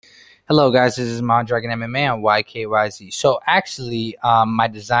Hello, guys. This is Mondragon MMA on YKYZ. So, actually, my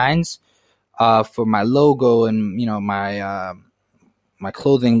designs for my logo and my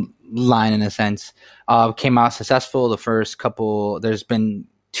clothing line, in a sense, came out successful. The first couple, there's been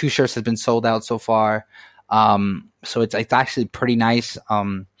 2 shirts that have been sold out so far. So it's actually pretty nice.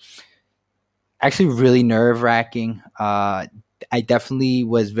 Actually, really nerve wracking. I definitely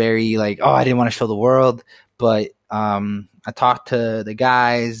was very like, oh, I didn't want to show the world, but I talked to the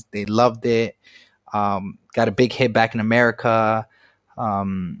guys. They loved it. Got a big hit back in America.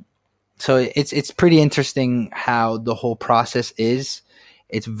 So it's pretty interesting how the whole process is.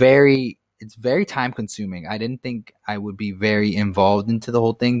 It's very time consuming. I didn't think I would be very involved into the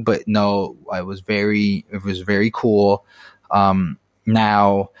whole thing, but no, it was very cool.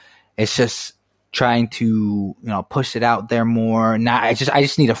 Now it's just trying to push it out there more. Now I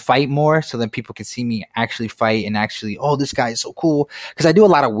just need to fight more so that people can see me actually fight and actually, oh, this guy is so cool, because I do a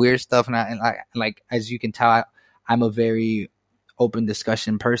lot of weird stuff, and I like, as you can tell, I'm a very open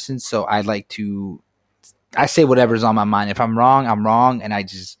discussion person, so I say whatever's on my mind. If I'm wrong, I'm wrong, and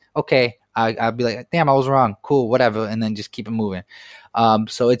I'll be like, damn, I was wrong, cool, whatever, and then just keep it moving.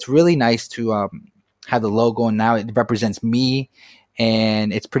 So it's really nice to have the logo, and now it represents me.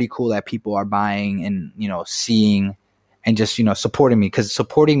 And it's pretty cool that people are buying and, seeing and just, supporting me, because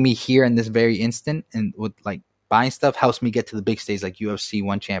supporting me here in this very instant and with like buying stuff helps me get to the big stage like UFC,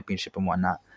 One Championship and whatnot.